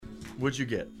What'd you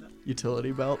get?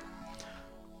 Utility belt.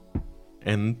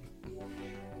 And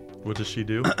what does she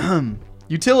do?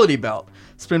 Utility belt.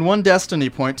 Spend 1 destiny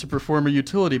point to perform a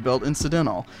utility belt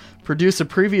incidental. Produce a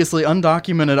previously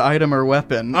undocumented item or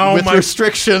weapon with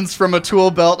restrictions from a tool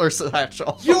belt or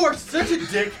satchel. You are such a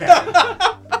dickhead.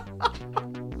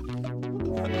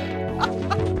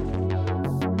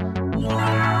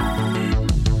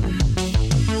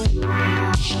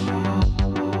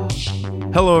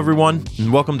 Hello, everyone,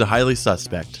 and welcome to Highly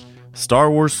Suspect, Star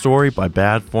Wars Story by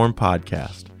Bad Form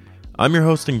Podcast. I'm your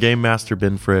host and game master,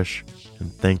 Ben Frisch,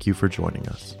 and thank you for joining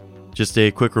us. Just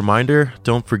a quick reminder,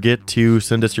 don't forget to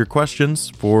send us your questions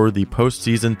for the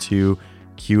post-season 2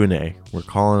 Q&A, where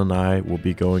Colin and I will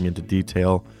be going into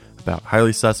detail about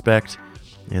Highly Suspect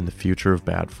and the future of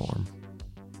Bad Form.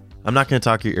 I'm not going to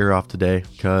talk your ear off today,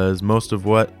 because most of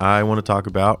what I want to talk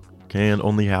about can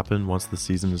only happen once the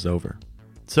season is over.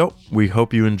 So, we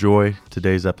hope you enjoy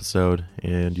today's episode,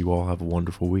 and you all have a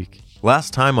wonderful week.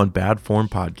 Last time on Bad Form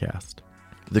Podcast,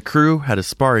 the crew had a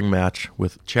sparring match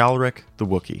with Chalric the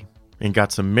Wookiee, and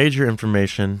got some major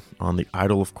information on the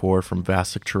Idol of Kor from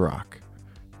Vasek Chiraq.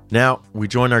 Now, we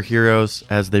join our heroes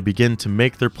as they begin to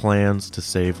make their plans to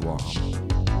save Lom.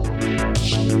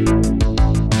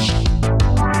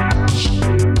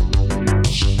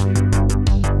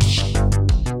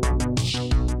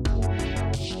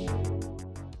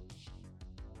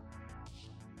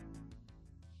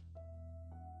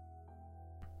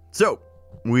 So,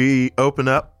 we open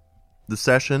up the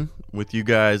session with you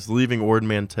guys leaving Ord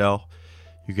Mantell.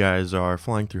 You guys are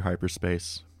flying through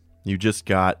hyperspace. You just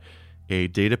got a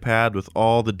data pad with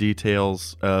all the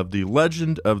details of the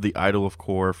legend of the Idol of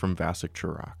Kor from Vasek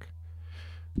Chiraq.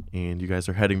 And you guys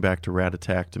are heading back to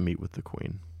Ratatak to meet with the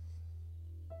Queen.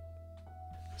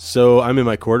 So I'm in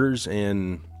my quarters,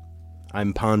 and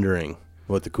I'm pondering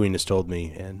what the Queen has told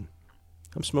me, and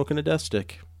I'm smoking a death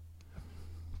stick.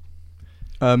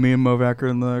 Me and Movac are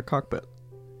in the cockpit,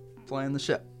 flying the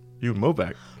ship. You and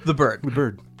Movac? The bird. The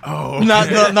bird. Oh, okay.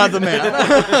 not the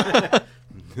man.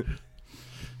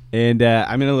 And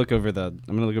I'm gonna look over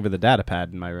the data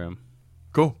pad in my room.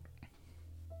 Cool.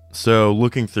 So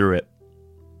looking through it,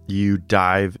 you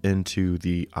dive into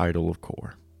the Idol of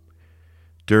Kor.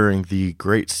 During the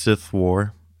Great Sith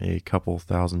War, a couple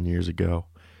thousand years ago,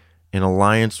 an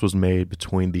alliance was made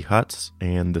between the Hutts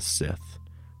and the Sith.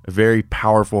 A very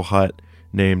powerful Hutt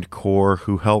named Kor,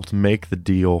 who helped make the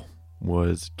deal,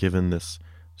 was given this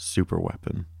super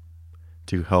weapon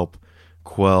to help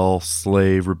quell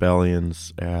slave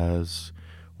rebellions as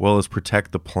well as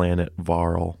protect the planet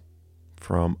Varl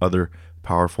from other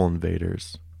powerful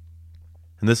invaders.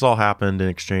 And this all happened in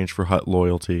exchange for Hutt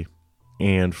loyalty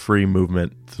and free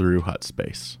movement through Hutt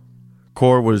space.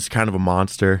 Kor was kind of a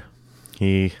monster.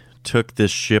 He took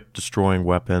this ship-destroying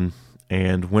weapon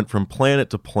and went from planet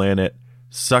to planet,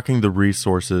 sucking the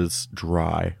resources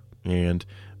dry and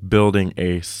building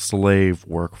a slave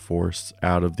workforce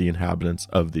out of the inhabitants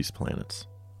of these planets.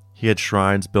 He had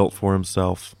shrines built for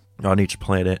himself on each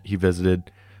planet he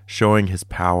visited, showing his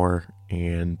power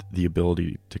and the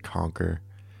ability to conquer.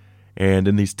 And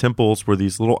in these temples were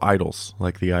these little idols,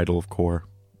 like the Idol of Kor.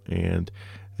 And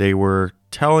they were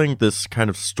telling this kind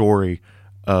of story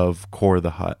of Kor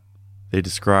the Hutt. They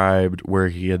described where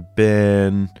he had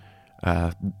been,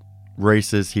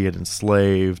 races he had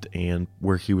enslaved, and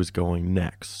where he was going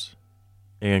next.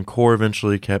 And Kor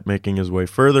eventually kept making his way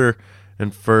further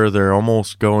and further,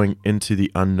 almost going into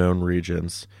the unknown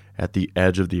regions at the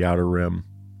edge of the Outer Rim.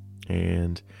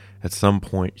 And at some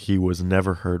point, he was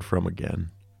never heard from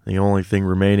again. The only thing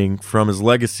remaining from his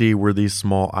legacy were these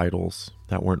small idols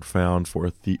that weren't found for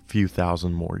a few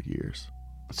thousand more years.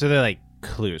 So they're like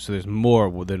clues. So there's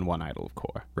more than one Idol of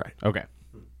Kor. Right. Okay.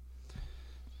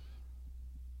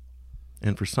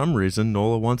 And for some reason,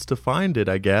 Nola wants to find it,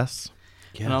 I guess.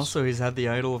 Yes. And also, he's had the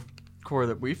Idol of Kor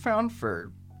that we found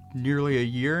for nearly a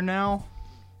year now.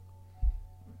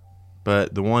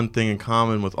 But the one thing in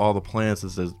common with all the planets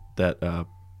that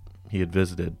he had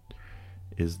visited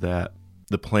is that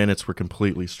the planets were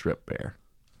completely stripped bare.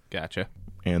 Gotcha.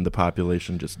 And the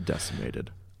population just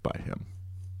decimated by him.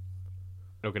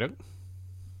 Okay.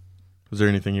 Was there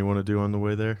anything you want to do on the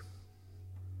way there?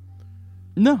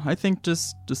 No, I think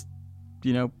just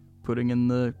putting in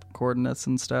the coordinates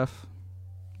and stuff,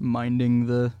 minding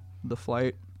the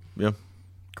flight. Yeah,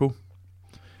 cool.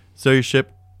 So your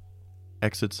ship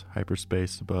exits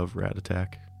hyperspace above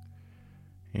Ratatak,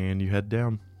 and you head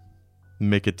down.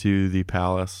 Make it to the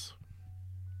palace,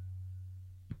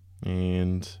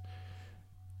 and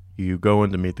you go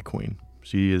in to meet the Queen.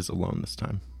 She is alone this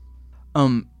time.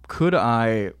 Could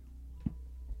I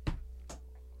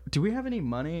Do we have any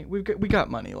money? We got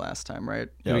money last time, right?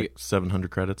 Yeah, like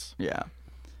 700 credits. Yeah.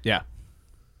 Yeah.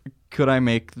 Could I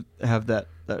have that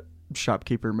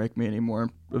shopkeeper make me any more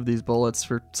of these bullets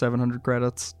for 700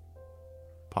 credits?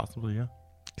 Possibly, yeah.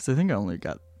 Because I think I only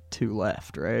got 2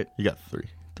 left, right? You got 3.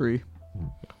 3.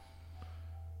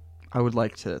 I would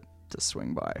like to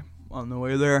swing by on the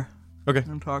way there. Okay.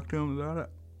 And talk to him about it.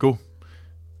 Cool.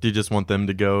 Do you just want them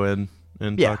to go in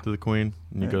and Yeah. talk to the queen?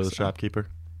 And you I go to the think so. shopkeeper?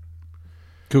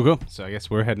 Cool. So I guess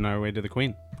we're heading our way to the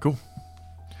queen. Cool.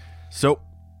 So,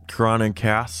 Karana and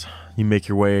Cass, you make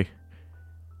your way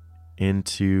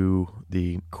into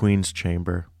the queen's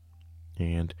chamber,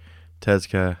 and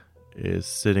Tezka is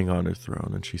sitting on her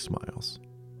throne, and she smiles.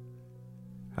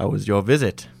 How was your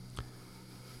visit?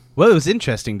 Well, it was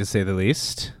interesting to say the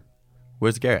least.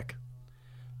 Where's Garrick?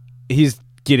 He's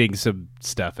getting some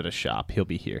stuff at a shop. He'll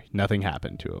be here. Nothing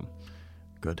happened to him.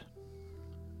 Good.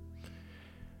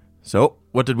 So,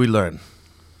 what did we learn?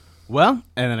 Well,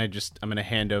 and then I'm going to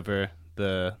hand over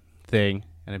the thing,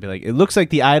 and I'd be like, it looks like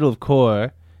the Idol of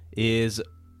Kor is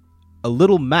a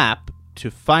little map to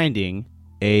finding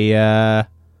a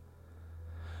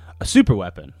super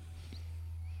weapon.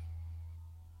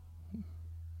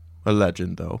 A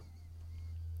legend, though.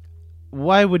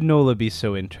 Why would Nola be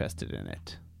so interested in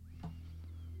it?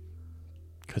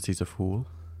 Because he's a fool?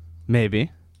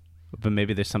 Maybe. But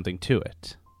maybe there's something to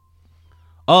it.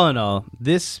 All in all,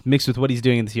 this, mixed with what he's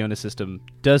doing in the Siona system,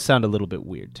 does sound a little bit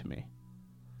weird to me.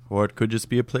 Or it could just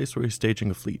be a place where he's staging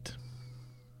a fleet.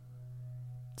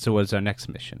 So what is our next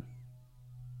mission?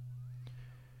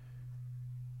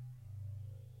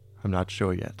 I'm not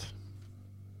sure yet.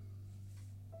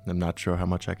 I'm not sure how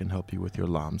much I can help you with your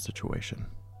Lam situation.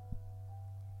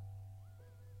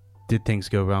 Did things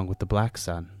go wrong with the Black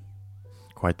Sun?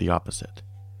 Quite the opposite.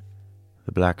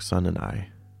 The Black Sun and I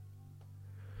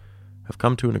have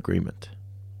come to an agreement.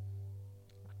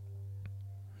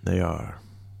 They are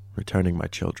returning my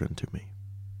children to me.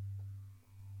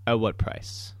 At what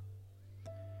price?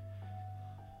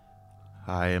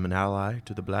 I am an ally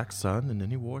to the Black Sun in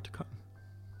any war to come.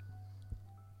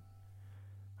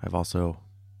 I've also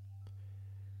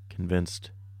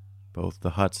convinced both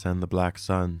the Hutts and the Black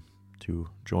Sun to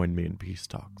join me in peace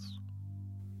talks.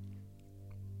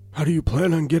 How do you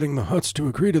plan on getting the Hutts to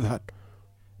agree to that?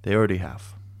 They already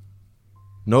have.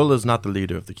 Nola's not the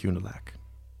leader of the Kunalak.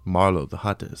 Marlowe the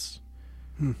Hutt is.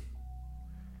 And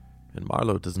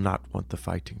Marlowe does not want the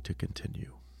fighting to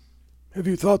continue. Have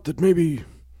you thought that maybe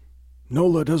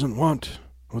Nola doesn't want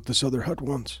what this other Hutt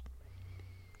wants?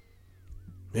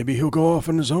 Maybe he'll go off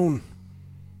on his own,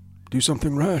 do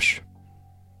something rash.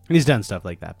 And he's done stuff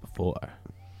like that before.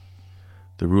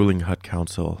 The ruling Hutt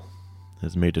Council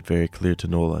has made it very clear to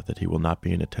Nola that he will not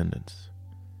be in attendance.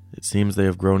 It seems they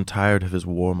have grown tired of his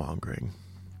warmongering.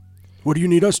 What do you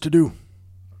need us to do?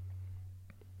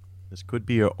 This could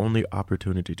be your only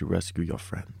opportunity to rescue your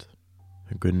friend.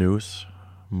 And good news,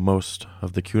 most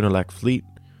of the Kunalak fleet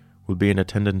will be in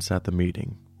attendance at the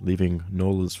meeting, leaving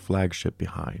Nola's flagship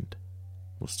behind.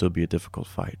 It will still be a difficult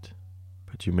fight,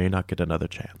 but you may not get another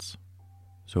chance.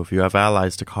 So if you have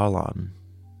allies to call on,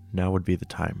 now would be the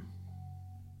time.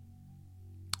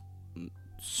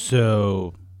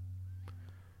 So,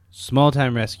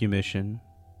 small-time rescue mission.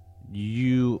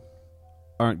 You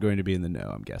aren't going to be in the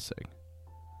know, I'm guessing.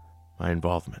 My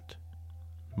involvement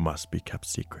must be kept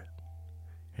secret.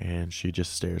 And she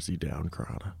just stares you down,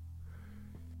 Karana.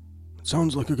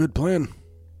 Sounds like a good plan.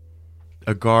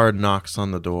 A guard knocks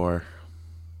on the door,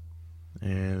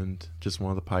 and just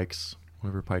one of the pikes, one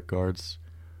of her pike guards,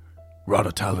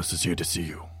 Rada Talis is here to see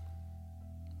you.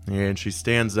 And she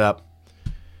stands up.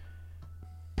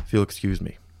 If you'll excuse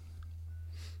me.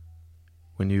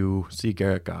 When you see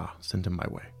Garrick, send him my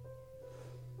way.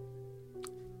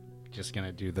 Just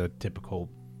gonna do the typical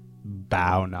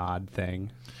bow nod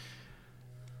thing.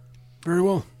 Very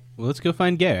well. Well, let's go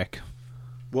find Garrick.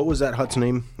 What was that Hutt's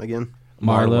name again?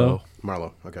 Marlowe.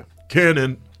 Marlowe, okay.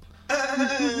 Cannon.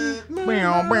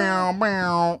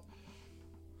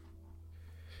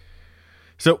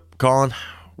 So, Colin,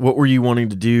 what were you wanting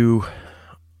to do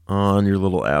on your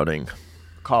little outing?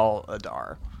 Call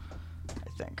Adar, I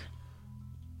think.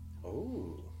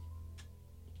 Oh.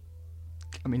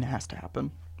 I mean, it has to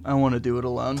happen. I don't want to do it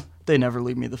alone. They never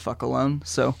leave me the fuck alone,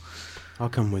 so I'll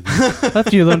come with you.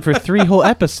 Left you alone for 3 whole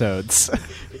episodes.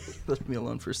 left me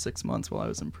alone for 6 months while I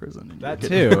was in prison. And That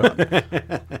you were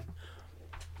getting- too.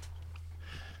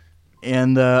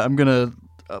 And I'm gonna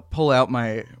pull out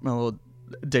my little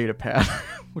data pad,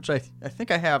 which I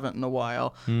think I haven't in a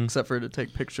while, except for to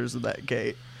take pictures of that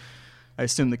gate. I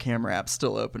assume the camera app's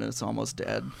still open and it's almost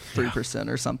dead, 3%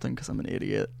 or something, because I'm an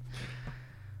idiot.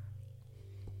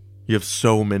 You have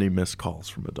so many missed calls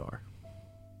from Adar.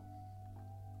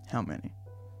 How many?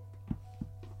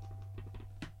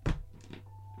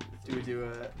 Do we do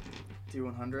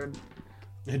 100?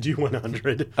 I do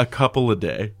 100. A couple a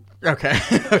day. Okay.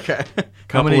 Okay. How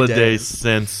Couple many of days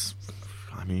since,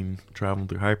 traveling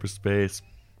through hyperspace,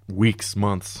 weeks,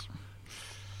 months.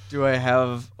 Do I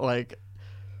have like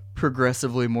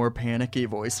progressively more panicky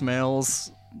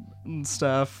voicemails and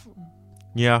stuff?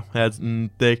 Yeah,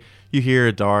 you hear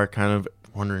Adar kind of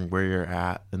wondering where you're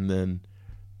at, and then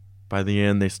by the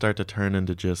end they start to turn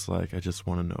into just like, I just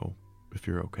want to know if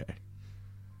you're okay.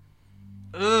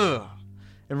 Ugh.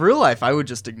 In real life, I would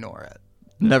just ignore it.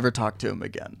 Never talk to him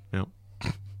again. Yep.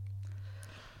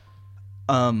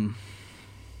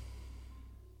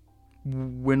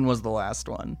 When was the last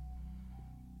one?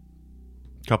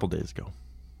 Couple days ago.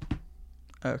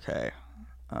 Okay.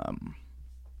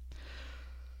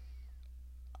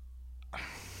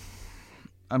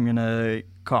 I'm gonna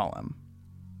call him.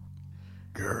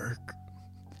 Girk.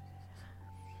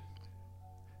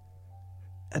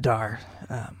 Adar,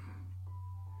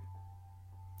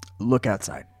 look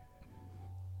outside.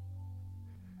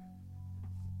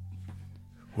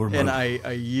 And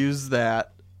I use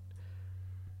that.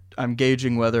 I'm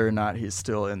gauging whether or not he's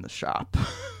still in the shop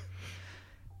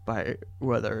by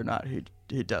whether or not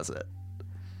he does it.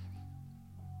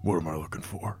 What am I looking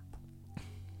for?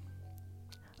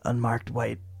 Unmarked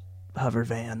white hover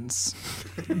vans.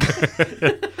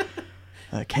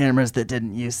 Cameras that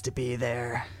didn't used to be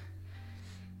there.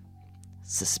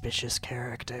 Suspicious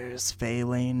characters,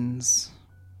 failings,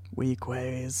 weak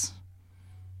ways.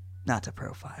 Not to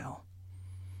profile.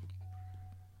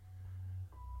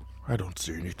 I don't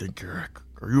see anything, Garrick.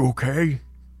 Are you okay?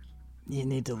 You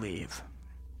need to leave.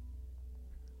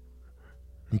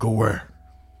 And go where?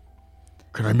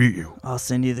 Can I meet you? I'll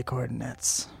send you the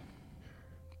coordinates.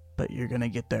 But you're gonna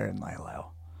get there in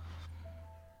Milo.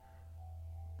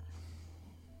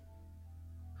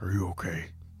 Are you okay?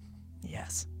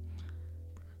 Yes.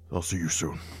 I'll see you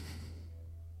soon.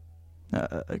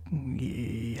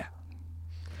 Yeah.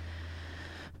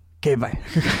 Okay, bye.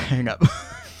 Hang up.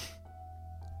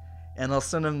 And I'll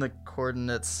send him the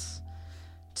coordinates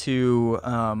to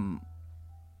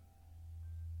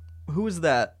who is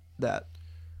that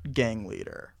gang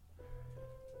leader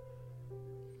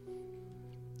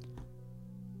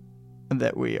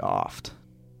that we offed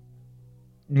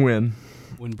When?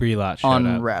 When Brelot showed on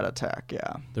up. Rat Attack?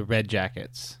 Yeah. The red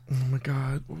jackets. Oh my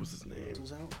god, what was his name?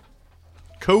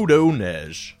 Kodo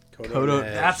Nej. Kodo.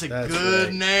 That's a good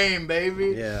right. name,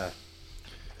 baby. Yeah.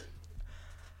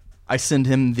 I send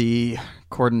him the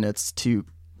coordinates to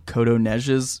Kodo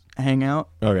Nej's hangout.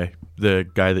 Okay, the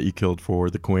guy that you killed for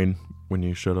the queen when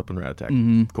you showed up in Rat Attack.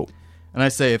 Mm-hmm. Cool. And I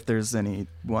say if there's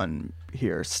anyone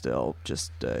here still,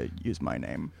 just use my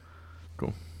name.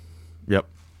 Cool. Yep.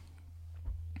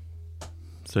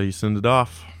 So you send it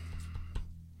off.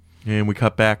 And we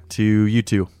cut back to you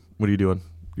two. What are you doing?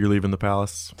 You're leaving the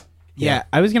palace? Yeah,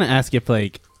 I was going to ask if,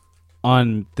 like,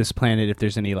 on this planet, if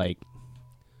there's any, like,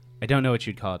 I don't know what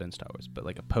you'd call it in Star Wars, but,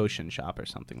 like, a potion shop or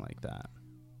something like that.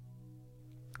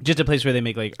 Just a place where they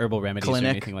make, like, herbal remedies Clinic.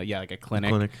 or anything like, yeah, like a clinic.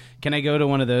 Clinic. Can I go to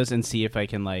one of those and see if I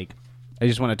can, like, I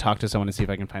just want to talk to someone and see if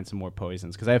I can find some more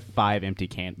poisons, because I have 5 empty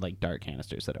dark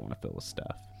canisters that I want to fill with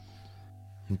stuff.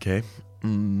 Okay.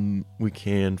 We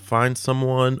can find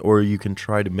someone, or you can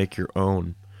try to make your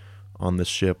own on the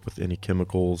ship with any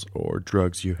chemicals or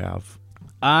drugs you have.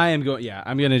 I'm going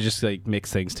to just, like,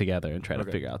 mix things together and try to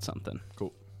Okay. figure out something.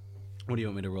 Cool. What do you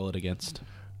want me to roll it against?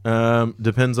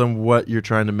 Depends on what you're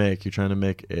trying to make. You're trying to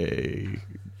make a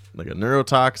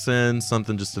neurotoxin,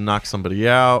 something just to knock somebody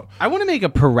out. I want to make a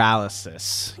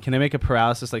paralysis. Can I make a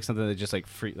paralysis, like something that just like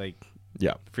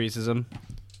Yeah. freezes them?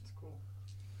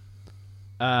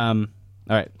 All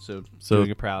right. So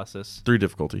doing a paralysis. 3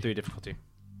 difficulty. 3 difficulty.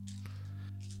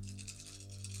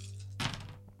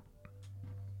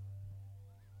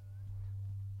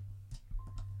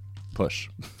 Push.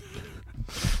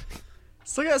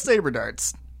 Still got saber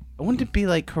darts. I want to be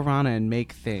like Karana and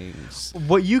make things.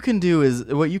 What you can do is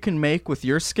what you can make with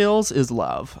your skills is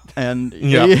love, and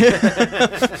Yeah.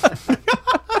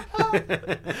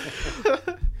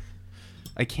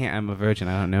 I can't. I'm a virgin.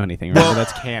 I don't know anything. Remember,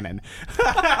 that's canon.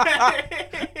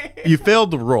 You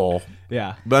failed the roll,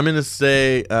 Yeah. but I'm going to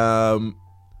say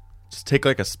just take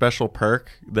like a special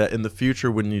perk that in the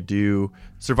future when you do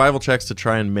survival checks to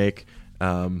try and make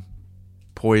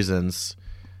poisons,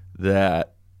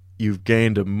 that you've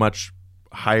gained a much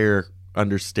higher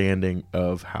understanding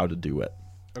of how to do it.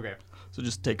 Okay. So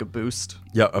just take a boost.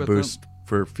 Yeah, a with boost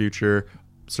for future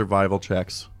survival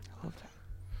checks. I love that.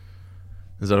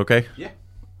 Is that okay? Yeah.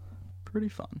 Pretty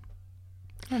fun.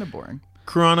 Kind of boring.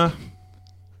 Kurana,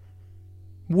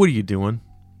 what are you doing?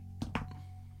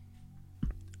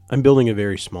 I'm building a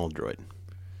very small droid.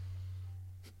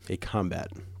 A combat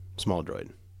small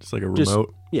droid. Just like a Just-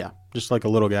 remote? Yeah, just like a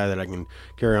little guy that I can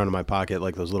carry around in my pocket,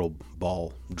 like those little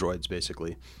ball droids,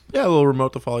 basically. Yeah, a little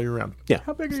remote to follow you around.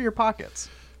 How big are your pockets?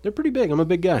 They're pretty big. I'm a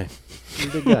big guy. I'm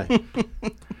a big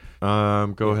guy.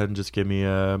 Go ahead and just give me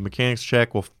a mechanics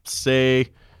check. We'll say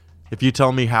if you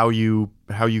tell me how you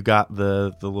got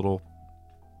the little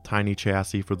tiny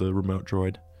chassis for the remote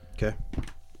droid, Okay.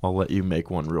 I'll let you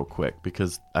make one real quick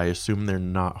because I assume they're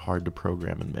not hard to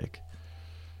program and make.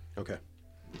 Okay.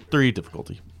 3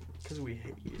 difficulty. Because we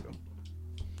hate you.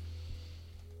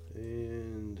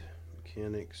 And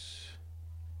mechanics.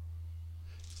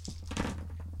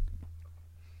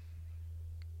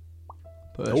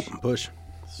 Push. Nope. Push.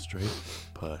 Straight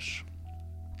push.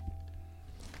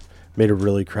 Made a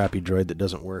really crappy droid that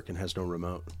doesn't work and has no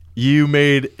remote. You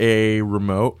made a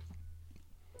remote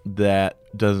that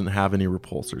doesn't have any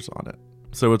repulsors on it.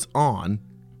 So it's on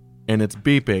and it's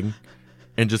beeping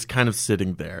and just kind of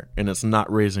sitting there and it's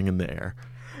not raising in the air.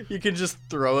 You can just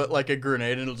throw it like a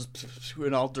grenade and it'll just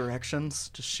in all directions.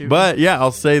 Just shoot. But yeah,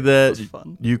 I'll say that That's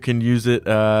fun. you can use it as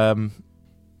a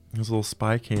little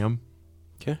spy cam.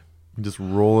 Okay. You just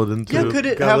roll it into Yeah, could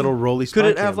it Got a have little rolly Could spy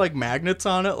it have cam. like magnets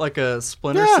on it, like a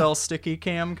Splinter Yeah. Cell sticky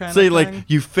cam kind say of like thing?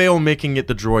 you fail making it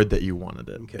the droid that you wanted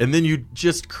it. Okay. And then you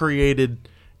just created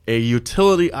a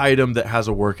utility item that has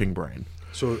a working brain.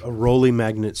 So a rolly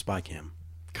magnet spy cam.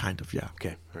 Kind of, yeah.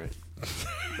 Okay. All right.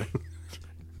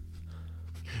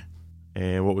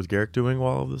 And what was Garrick doing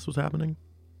while all this was happening?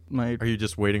 My Are you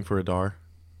just waiting for Adar?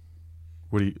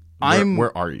 What do you?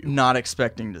 Where are you? not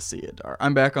expecting to see Adar.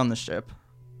 I'm back on the ship,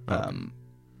 and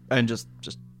just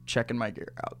checking my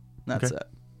gear out. That's Okay. it.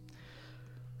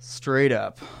 Straight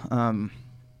up,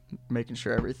 making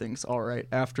sure everything's all right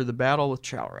after the battle with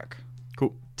Chalric.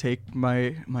 Cool. Take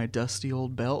my dusty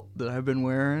old belt that I've been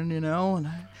wearing, and I'm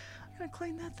gonna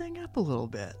clean that thing up a little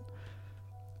bit.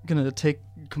 Gonna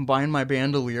combine my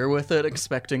bandolier with it,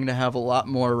 expecting to have a lot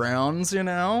more rounds, get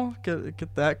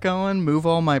that going. Move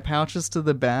all my pouches to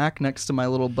the back next to my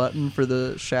little button for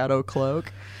the shadow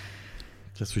cloak.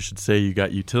 Guess we should say you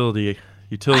got utility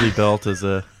belt as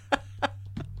a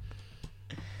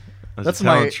That's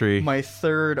talent tree. my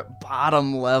third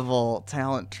bottom level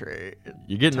talent tree.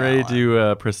 You're getting ready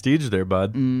to prestige there,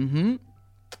 bud. Mm-hmm.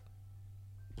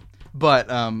 But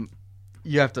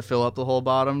you have to fill up the whole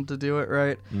bottom to do it,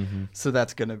 right? Mm-hmm. So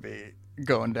that's going to be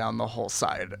going down the whole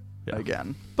side Yeah.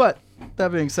 again. But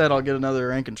that being said, I'll get another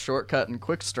rank and shortcut and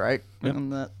quick strike Yep. on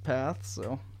that path.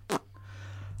 So,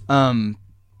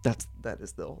 that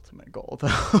is the ultimate goal,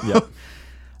 though. Yep.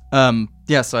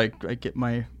 Yeah. So I get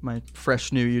my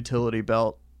fresh new utility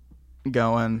belt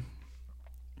going.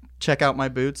 Check out my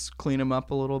boots, clean them up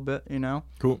a little bit,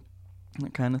 Cool.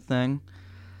 that kind of thing.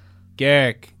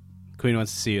 Garrick, Queen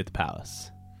wants to see you at the palace.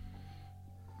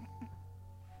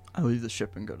 I leave the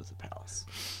ship and go to the palace.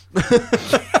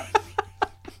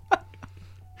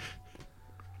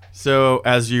 So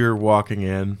as you're walking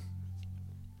in,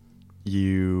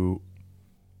 you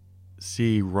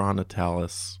see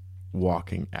Ronatalis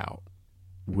walking out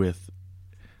with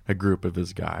a group of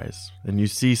his guys, and you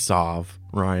see Sav,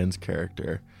 Ryan's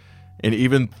character, and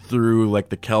even through like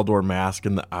the Keldor mask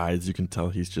and the eyes, you can tell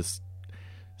he's just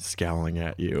scowling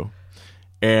at you.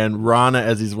 And Rana,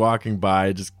 as he's walking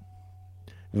by, just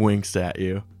winks at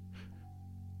you.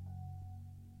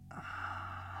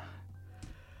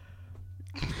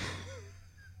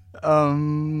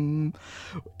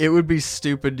 It would be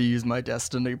stupid to use my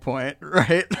destiny point,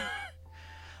 right?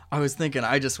 I was thinking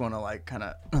I just want to like kind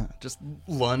of just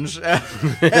lunge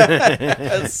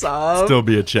at Sav. Still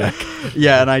be a check.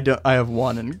 Yeah, and I have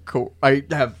one in I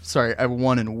have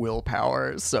one in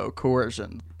willpower, so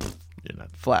coercion You're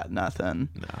not. flat nothing.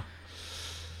 No.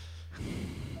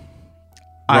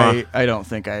 I don't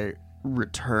think I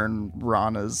return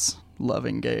Rana's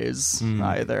loving gaze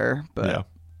either, but Yeah.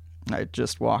 I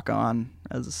just walk on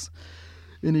as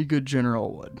any good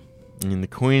general would. And the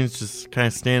queen's just kind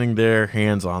of standing there,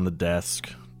 hands on the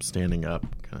desk, standing up.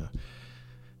 Kind of.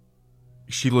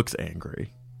 She looks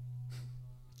angry.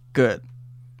 Good.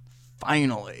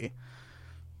 Finally.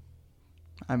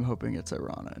 I'm hoping it's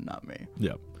Rana and not me.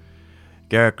 Yep.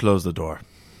 Garrett, close the door.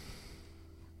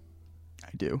 I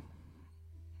do.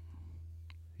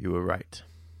 You were right.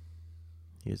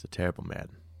 He is a terrible man.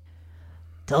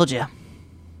 Told you.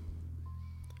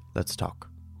 Let's talk.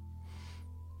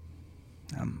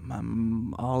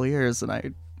 I'm all ears, and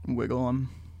I wiggle him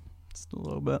just a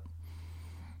little bit.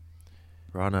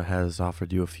 Rana has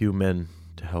offered you a few men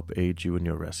to help aid you in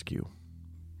your rescue.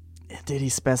 Did he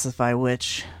specify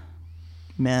which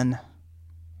men?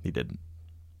 He didn't.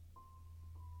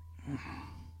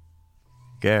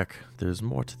 Garrick, there's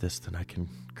more to this than I can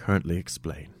currently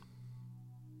explain.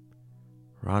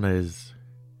 Rana is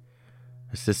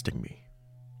assisting me.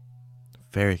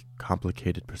 Very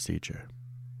complicated procedure.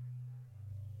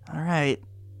 All right.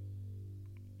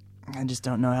 I just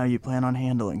don't know how you plan on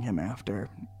handling him after.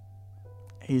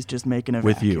 He's just making a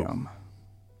With you. vacuum.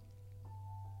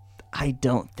 I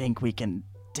don't think we can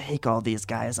take all these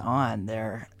guys on.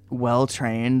 They're well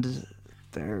trained,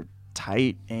 they're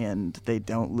tight, and they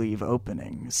don't leave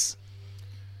openings.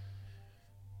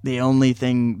 The only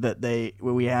thing that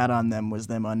we had on them was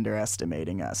them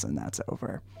underestimating us, and that's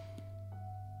over.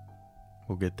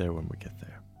 We'll get there when we get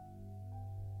there.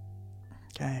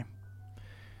 Okay.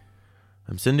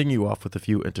 I'm sending you off with a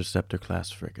few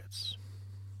Interceptor-class frigates.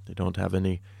 They don't have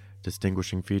any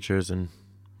distinguishing features and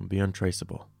will be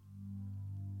untraceable.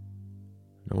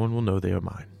 No one will know they are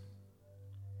mine.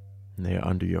 And they are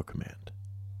under your command.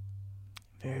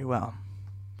 Very well.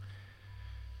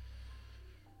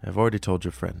 I've already told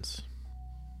your friends.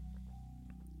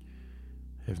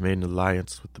 I've made an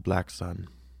alliance with the Black Sun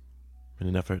in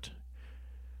an effort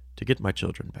to get my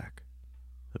children back.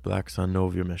 The Black Sun know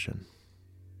of your mission.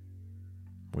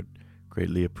 Would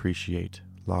greatly appreciate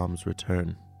Lam's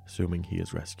return, assuming he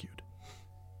is rescued.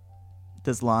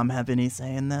 Does Lam have any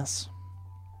say in this?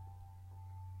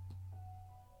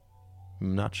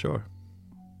 I'm not sure.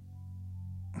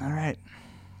 All right.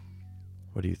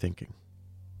 What are you thinking?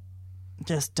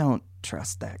 Just don't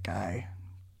trust that guy.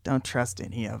 Don't trust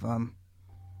any of them.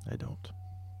 I don't.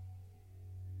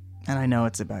 And I know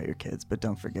it's about your kids, but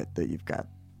don't forget that you've got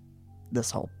this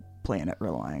whole planet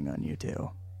relying on you too.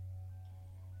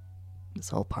 This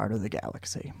whole part of the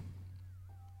galaxy.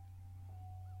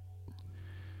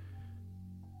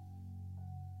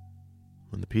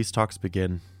 When the peace talks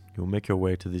begin, you will make your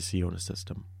way to the Siona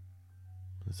system.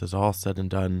 When this is all said and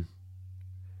done,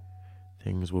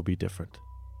 things will be different.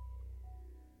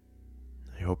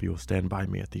 I hope you will stand by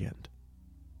me at the end.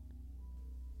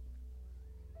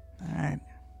 All right.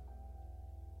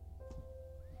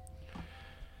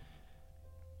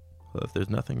 Well, if there's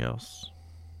nothing else,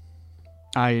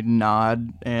 I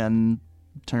nod and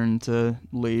turn to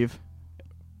leave.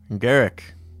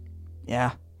 Garrick,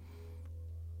 Yeah.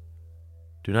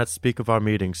 do not speak of our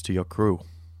meetings to your crew.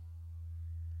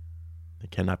 They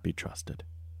cannot be trusted.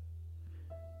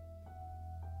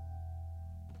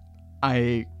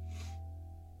 I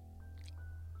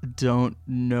don't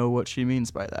know what she means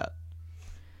by that.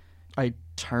 I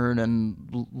turn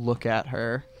and look at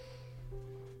her.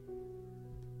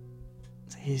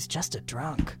 He's just a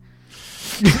drunk.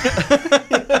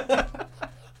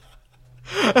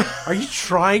 Are you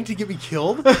trying to get me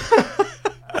killed?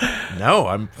 No,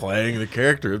 I'm playing the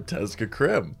character of Tezca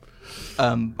Krim.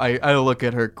 I look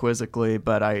at her quizzically,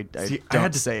 but I See, I don't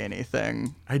had to- say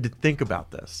anything. I had to think about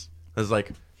this. I was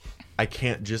like, I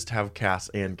can't just have Cass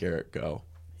and Garrick go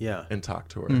Yeah. and talk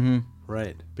to her. Mm-hmm.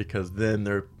 Right. Because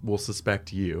then we'll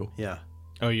suspect you. Yeah.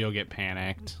 Oh, you'll get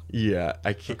panicked. Yeah,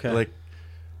 I can't, Okay. like,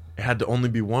 it had to only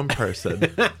be one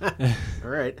person. All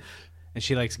right. And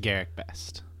she likes Garrick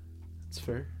best. That's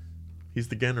fair. He's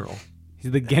the general.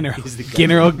 He's the General. He's the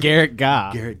General Garrick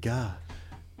Ga. Garrett Gah.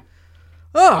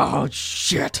 Oh,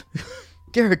 shit.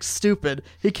 Garrick's stupid.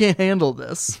 He can't handle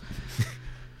this.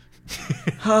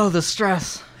 Oh, the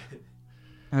stress.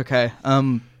 Okay.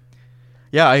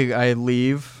 Yeah, I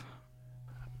leave.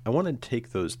 I want to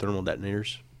take those thermal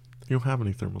detonators. You don't have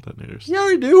any thermal detonators. Yeah,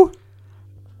 I do.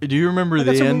 Do you remember I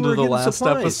got the some when end we were of the getting last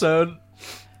supplies. episode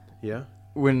Yeah.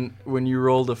 when you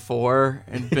rolled a 4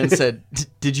 and Ben said,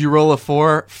 "Did you roll a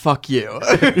 4? Fuck you."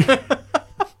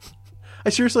 I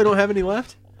seriously don't have any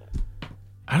left.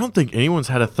 I don't think anyone's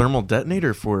had a thermal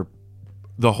detonator for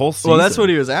the whole season. Well, that's what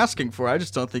he was asking for. I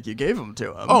just don't think you gave them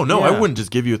to him. Oh, no, I Yeah. wouldn't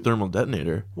just give you a thermal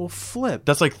detonator. Well, flip.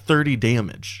 That's like 30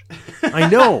 damage. I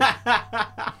know.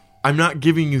 I'm not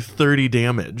giving you 30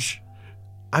 damage.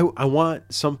 I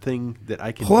want something that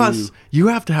I can Plus, do. you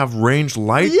have to have ranged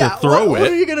light yeah. to throw what are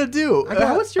it. you gonna do?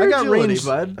 What's your agility, range,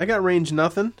 bud? I got range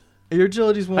nothing. Your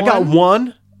agility's 1. I got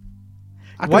one.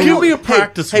 Why Give don't- me a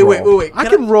practice Hey, roll. wait. I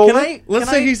can roll Can it. Let's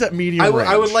say he's at medium range.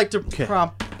 I would like to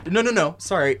prompt. No.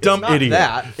 Sorry, Dumb it's not idiot.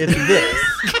 That it's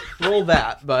this. Roll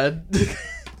that, bud.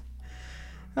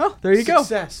 Oh, there you go.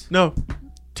 Success. No,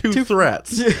 two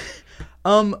threats.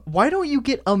 Why don't you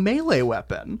get a melee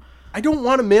weapon? I don't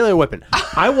want a melee weapon.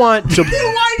 I want to.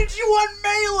 Why did you want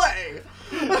melee?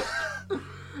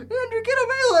 Andrew, get a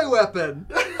melee weapon.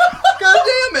 God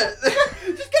damn it!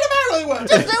 Just get a melee weapon.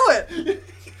 Just do it.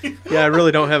 Yeah, I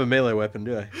really don't have a melee weapon,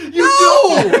 do I?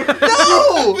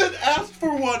 No! Then ask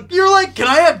for one. You're like, can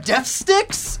I have death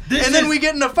sticks? And then we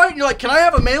get in a fight, and you're like, can I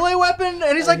have a melee weapon?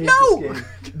 And he's like, no!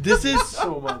 This is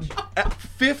So much. at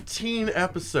 15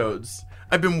 episodes.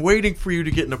 I've been waiting for you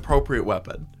to get an appropriate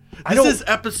weapon. This don't- is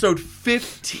episode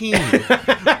 15,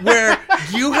 where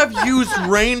you have used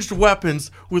ranged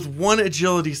weapons with 1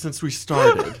 agility since we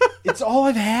started. It's all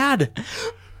I've had.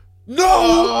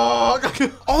 No!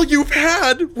 All you've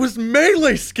had was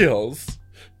melee skills.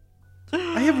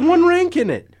 I have 1 rank in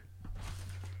it.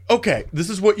 Okay, this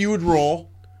is what you would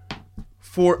roll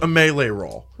for a melee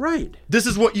roll. Right. This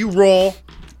is what you roll.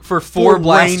 For 4 For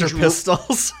blaster range-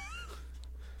 pistols.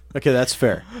 Okay, that's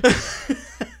fair.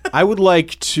 I would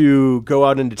like to go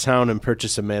out into town and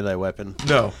purchase a melee weapon.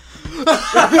 No.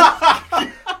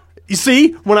 You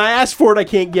see, when I ask for it, I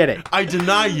can't get it. I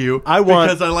deny you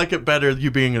because I like it better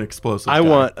you being an explosive I guy.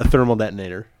 want a thermal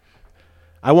detonator.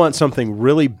 I want something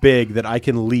really big that I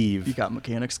can leave. You got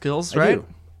mechanic skills, I right?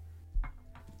 do.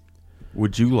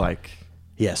 Would you like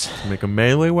Yes. to make a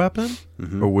melee weapon,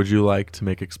 or would you like to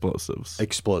make explosives?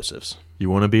 Explosives. You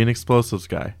want to be an explosives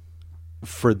guy.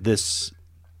 For this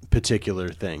particular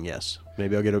thing, yes.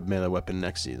 Maybe I'll get a melee weapon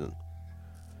next season.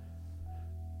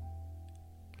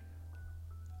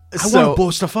 I want to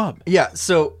blow stuff up. Yeah,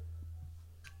 so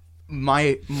my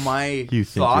You think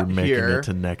thought you're making here, it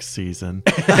to next season.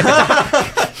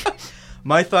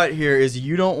 my thought here is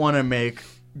you don't want to make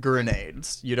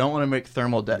grenades. You don't want to make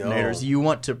thermal detonators. No. You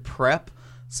want to prep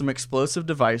some explosive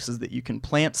devices that you can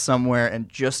plant somewhere and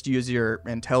just use your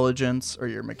intelligence or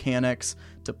your mechanics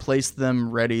to place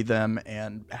them, ready them,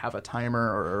 and have a timer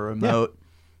or a remote.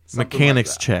 something like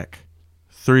Mechanics that. check.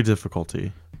 3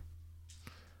 difficulty.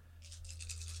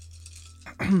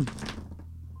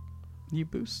 You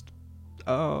boost.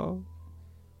 Oh,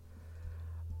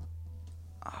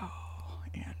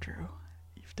 Andrew,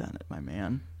 you've done it, my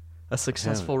man. A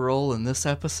successful roll in this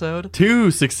episode.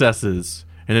 2 successes,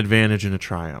 an advantage, and a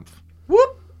triumph.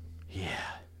 Whoop!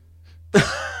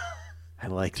 I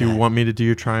like Do that. you want me to do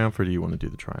your triumph, or do you want to do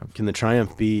the triumph? Can the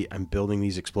triumph be I'm building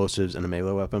these explosives and a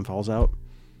melee weapon falls out?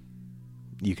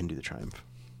 You can do the triumph.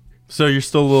 So you're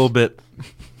still a little bit...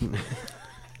 you're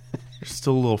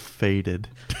still a little faded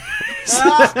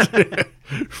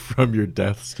from your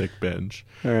death stick binge.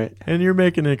 All right. And you're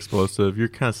making an explosive. You're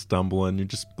kind of stumbling. You're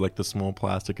just like the small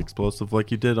plastic explosive like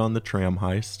you did on the tram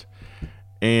heist.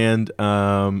 And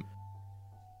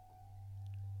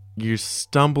you're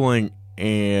stumbling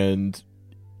and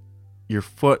your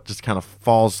foot just kind of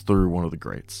falls through one of the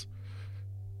grates.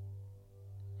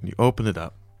 And you open it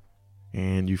up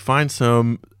and you find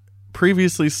some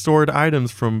previously stored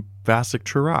items from Vasek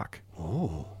Chirac.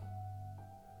 Oh.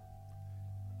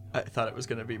 I thought it was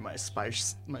going to be my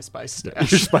spice Your stash.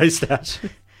 spice stash.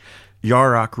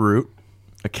 Yarok root,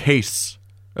 a case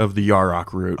of the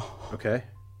Yarok root. Okay.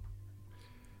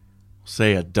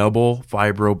 Say a double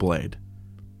vibro blade.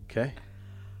 Okay.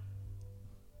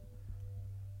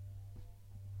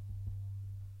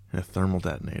 And a thermal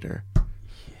detonator.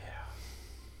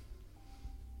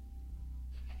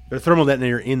 But a thermal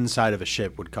detonator inside of a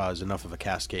ship would cause enough of a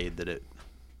cascade that it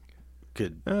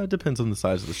could. It depends on the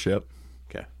size of the ship.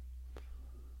 Okay.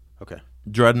 Okay.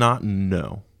 Dreadnought,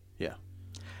 no. Yeah.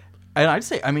 And I'd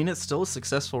say, I mean, it's still a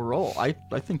successful roll. I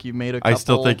think you made a couple. I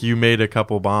still think you made a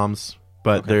couple bombs,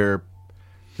 but they're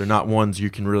not ones you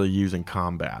can really use in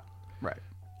combat. Right.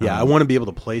 Yeah, I want to be able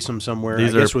to place them somewhere. I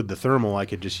These guess are- with the thermal, I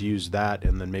could just use that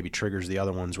and then maybe triggers the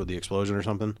other ones with the explosion or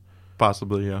something.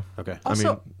 Possibly, yeah. Okay.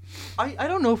 Also, I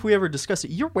don't know if we ever discussed it.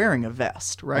 You're wearing a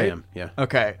vest, right? I am, yeah.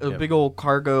 Okay, a Yep. big old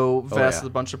cargo vest yeah. with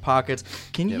a bunch of pockets.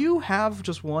 Can you have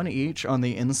just one each on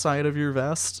the inside of your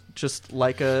vest, just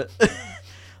like a,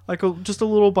 just a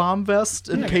little bomb vest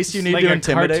in case you need like to a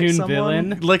intimidate cartoon someone?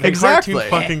 villain. Like a Exactly.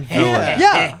 cartoon fucking villain.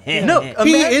 Yeah. No,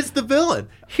 He is the villain.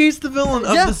 He's the villain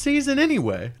of Yeah. the season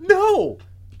anyway. No!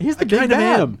 He's the I big kinda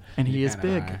bad, am. and he is kinda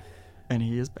big, are. and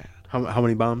he is bad. How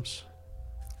many bombs?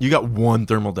 You got 1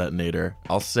 thermal detonator.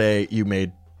 I'll say you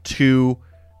made 2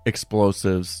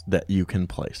 explosives that you can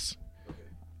place.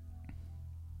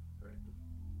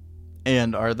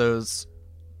 And are those,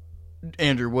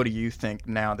 Andrew? What do you think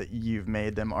now that you've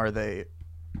made them? Are they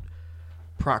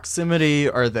proximity?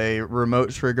 Are they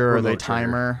remote trigger? Are they Remote trigger.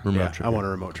 timer? Remote Yeah, trigger. I want to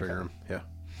remote trigger them. Yeah.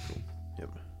 Yep.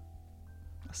 A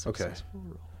Okay. successful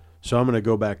roll. So I'm going to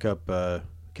go back up.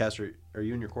 Cass, are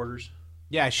you in your quarters?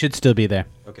 Yeah, I should still be there.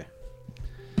 Okay.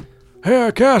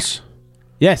 Hey, Cass.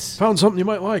 Yes. Found something you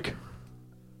might like.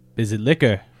 Is it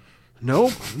liquor?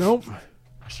 Nope. Nope.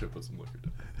 I should put some liquor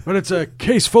down. But it's a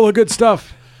case full of good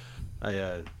stuff.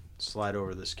 I Slide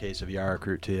over this case of Yarrick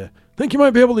root to you. Think you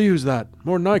might be able to use that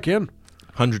more than I can.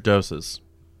 100 doses.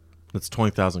 That's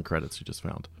 20,000 credits you just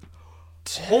found.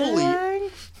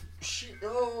 Holy shit.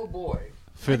 Oh, boy.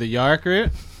 For the Yarrick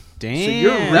root? Damn. So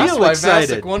you're That's real why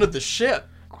excited. Vasek wanted the ship.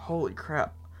 Holy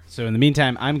crap. So in the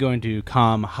meantime, I'm going to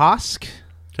calm Hosk.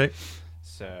 Okay.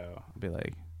 So I'll be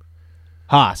like,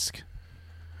 Hosk.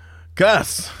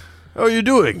 Gus, how are you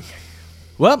doing?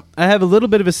 Well, I have a little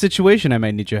bit of a situation I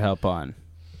might need your help on.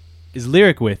 Is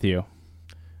Lyric with you?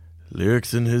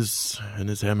 Lyric's in his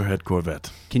Hammerhead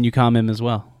Corvette. Can you calm him as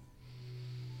well?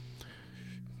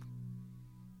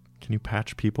 Can you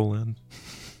patch people in?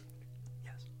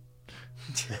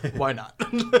 Why not?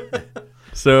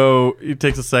 So he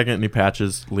takes a second and he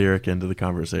patches Lyric into the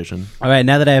conversation. All right,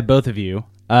 now that I have both of you,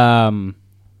 how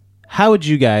would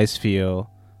you guys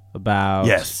feel about...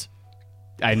 Yes.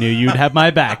 I knew you'd have my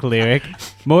back, Lyric.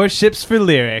 More ships for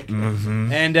Lyric.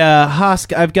 Mm-hmm. And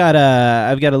Hosk, I've got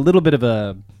a little bit of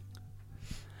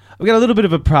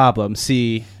a problem.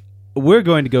 See, we're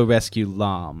going to go rescue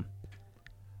Lam,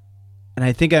 and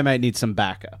I think I might need some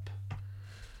backup.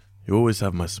 You always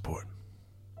have my support.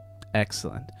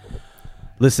 Excellent.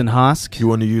 Listen, Hosk. You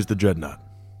want to use the Dreadnought?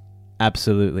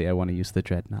 Absolutely, I want to use the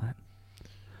Dreadnought.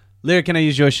 Lyric, can I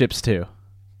use your ships too?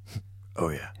 Oh,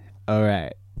 yeah. All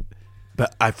right.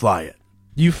 But I fly it.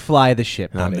 You fly the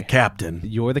ship, And I'm buddy. the captain.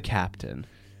 You're the captain.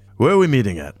 Where are we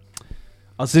meeting at?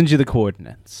 I'll send you the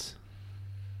coordinates.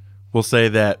 We'll say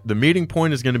that the meeting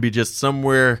point is going to be just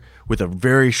somewhere with a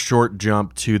very short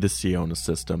jump to the Siona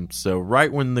system. So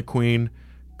right when the Queen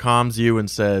calms you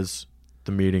and says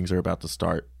the meetings are about to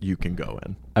start, you can go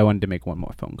in. I wanted to make one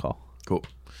more phone call. Cool.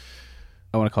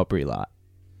 I want to call Bree Lot.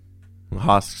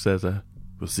 Hosk says,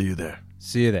 we'll see you there.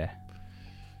 See you there.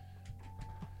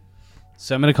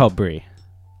 So I'm going to call Bree.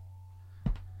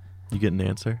 You get an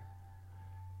answer?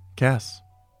 Cass,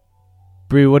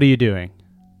 Bree, what are you doing?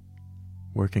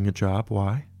 working a job.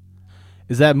 Why?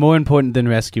 Is that more important than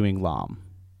rescuing Lam?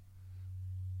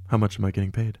 How much am I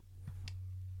getting paid?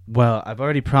 Well, I've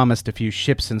already promised a few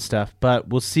ships and stuff, but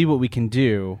we'll see what we can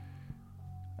do.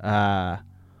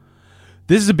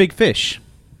 This is a big fish.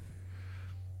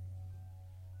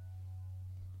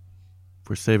 If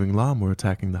we're saving Lam, we're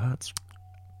attacking the huts.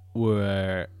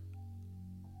 We're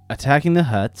attacking the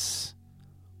huts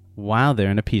while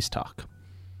they're in a peace talk.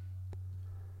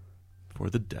 For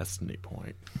the destiny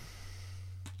point.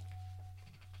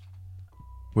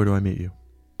 Where do I meet you?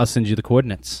 I'll send you the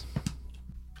coordinates.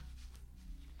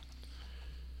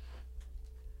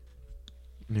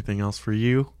 Anything else for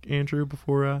you, Andrew,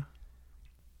 before...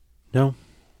 No.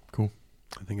 Cool.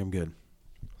 I think I'm good.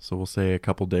 So we'll say a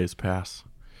couple days pass.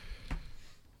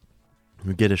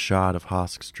 We get a shot of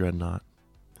Hosk's Dreadnought,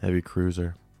 heavy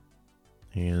cruiser,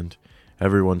 and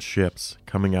everyone's ships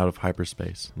coming out of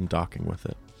hyperspace and docking with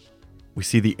it. We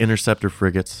see the interceptor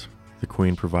frigates the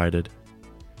Queen provided,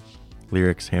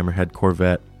 Lyric's Hammerhead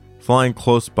Corvette, flying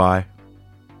close by,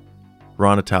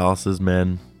 Ronatalis'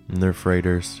 men and their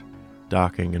freighters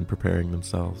docking and preparing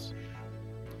themselves.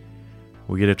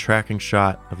 We get a tracking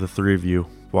shot of the three of you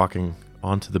walking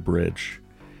onto the bridge,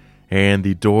 and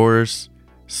the doors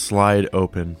slide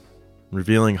open,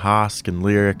 revealing Hosk and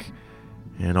Lyric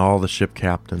and all the ship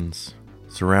captains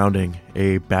surrounding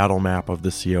a battle map of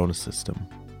the Siona system.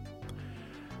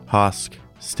 Hosk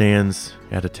stands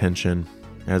at attention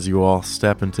as you all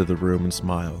step into the room and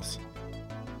smiles.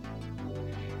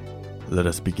 Let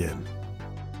us begin.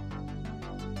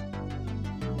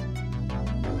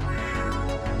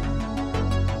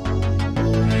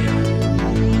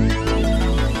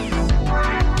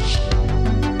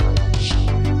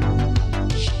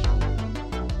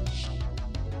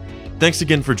 Thanks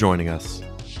again for joining us.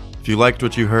 If you liked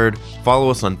what you heard, follow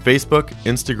us on Facebook,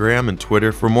 Instagram, and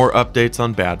Twitter for more updates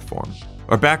on Bad Form.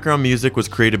 Our background music was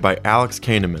created by Alex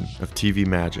Kahneman of TV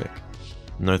Magic,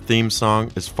 and our theme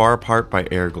song is Far Apart by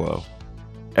Airglow.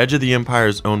 Edge of the Empire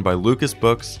is owned by Lucas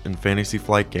Books and Fantasy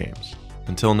Flight Games.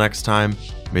 Until next time,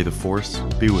 may the Force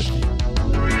be with you.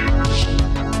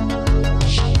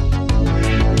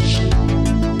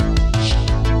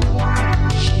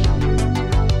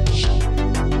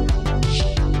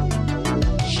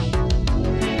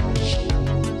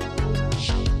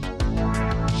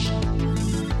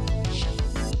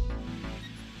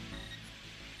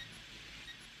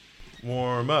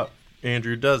 Warm up.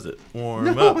 Andrew does it. Warm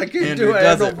up. I can't Andrew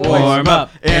does it. Warm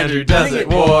up. Andrew does it.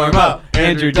 Warm up.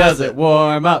 Andrew does it.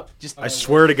 Warm up. Just I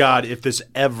swear to God, if this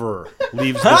ever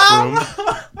leaves this room,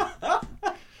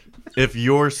 If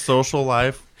your social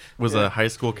life was a high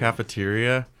school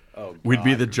cafeteria, we'd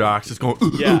be the jocks just going,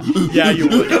 yeah, you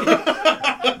would.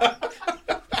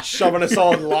 shoving us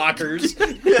all in lockers.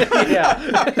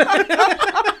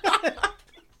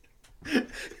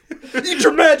 Eat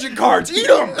your magic cards. Eat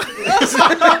them.